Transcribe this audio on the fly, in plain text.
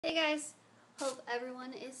Hey guys, hope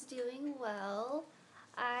everyone is doing well.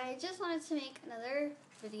 I just wanted to make another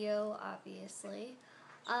video, obviously.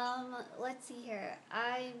 Let's see here.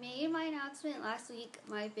 I made my announcement last week,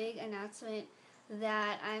 my big announcement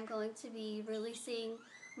that I'm going to be releasing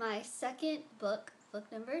my second book,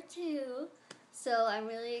 book number 2. So I'm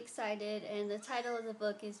really excited, and the title of the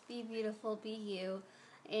book is Be Beautiful, Be You.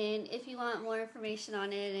 And if you want more information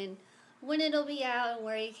on it and when it'll be out and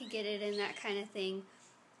where you can get it and that kind of thing,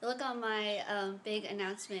 look on my big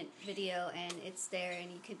announcement video and it's there,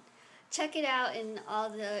 and you can check it out, and all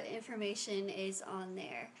the information is on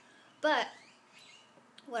there. But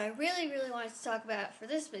what I really wanted to talk about for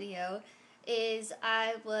this video is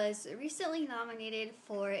I was recently nominated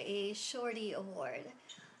for a Shorty Award.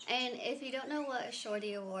 And if you don't know what a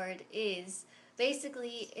Shorty Award is,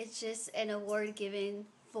 basically it's just an award given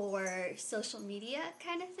for social media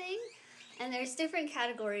kind of thing. And there's different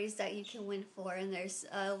categories that you can win for, and there's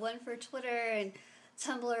one for Twitter and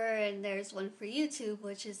Tumblr, and there's one for YouTube,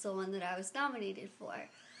 which is the one that I was nominated for.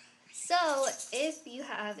 So if you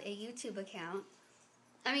have a YouTube account,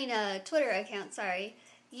 a Twitter account, sorry,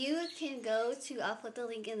 you can go to, I'll put the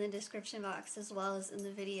link in the description box as well as in the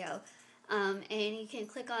video, and you can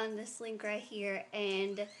click on this link right here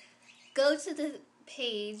and go to the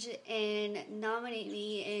page and nominate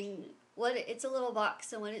me. And it's a little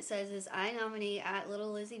box, and what it says is, I nominate at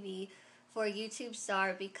Little Lizzie B for YouTube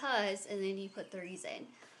star because, and then you put the reason.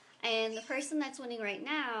 And the person that's winning right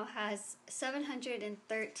now has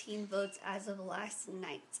 713 votes as of last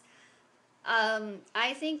night.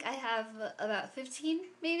 I think I have about 15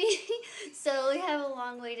 maybe, so we have a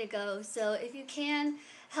long way to go. So if you can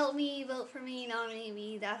help me, vote for me, nominate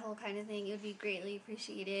me, that whole kind of thing, it would be greatly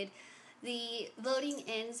appreciated. The voting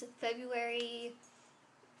ends February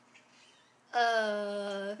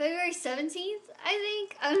 17th, I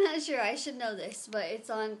think. I'm not sure. I should know this, but it's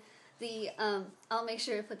on the, I'll make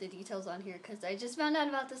sure to put the details on here because I just found out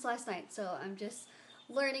about this last night, so I'm just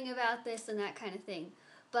learning about this and that kind of thing.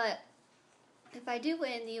 But if I do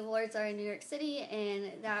win, the awards are in New York City,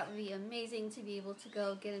 and that would be amazing to be able to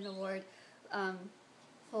go get an award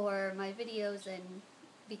for my videos, and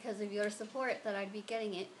because of your support that I'd be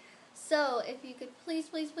getting it. So if you could please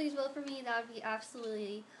vote for me, that would be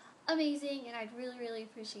absolutely amazing, and I'd really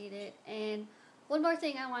appreciate it. And one more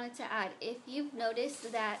thing I wanted to add: if you've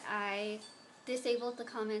noticed that I disabled the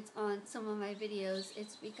comments on some of my videos,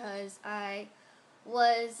 it's because I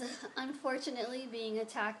was unfortunately being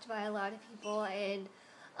attacked by a lot of people, and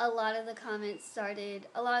a lot of the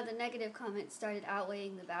negative comments started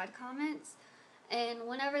outweighing the bad comments. And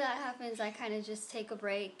whenever that happens, I kind of just take a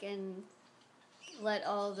break and let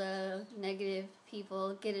all the negative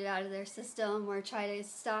people get it out of their system, or try to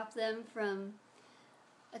stop them from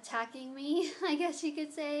attacking me, I guess you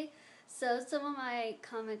could say. So some of my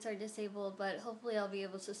comments are disabled, but hopefully I'll be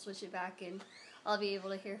able to switch it back, and I'll be able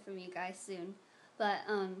to hear from you guys soon. But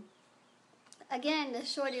again, the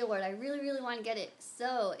Shorty Award, I really want to get it.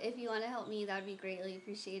 So if you want to help me, that would be greatly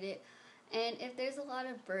appreciated. And if there's a lot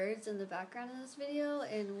of birds in the background of this video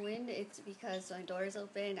and wind, it's because my door is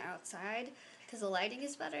open outside because the lighting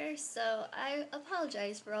is better. So I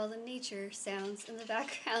apologize for all the nature sounds in the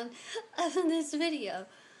background of this video.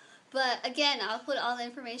 But again, I'll put all the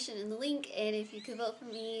information in the link, and if you could vote for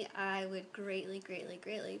me, I would greatly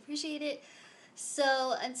appreciate it.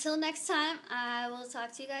 So until next time, I will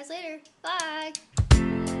talk to you guys later. Bye!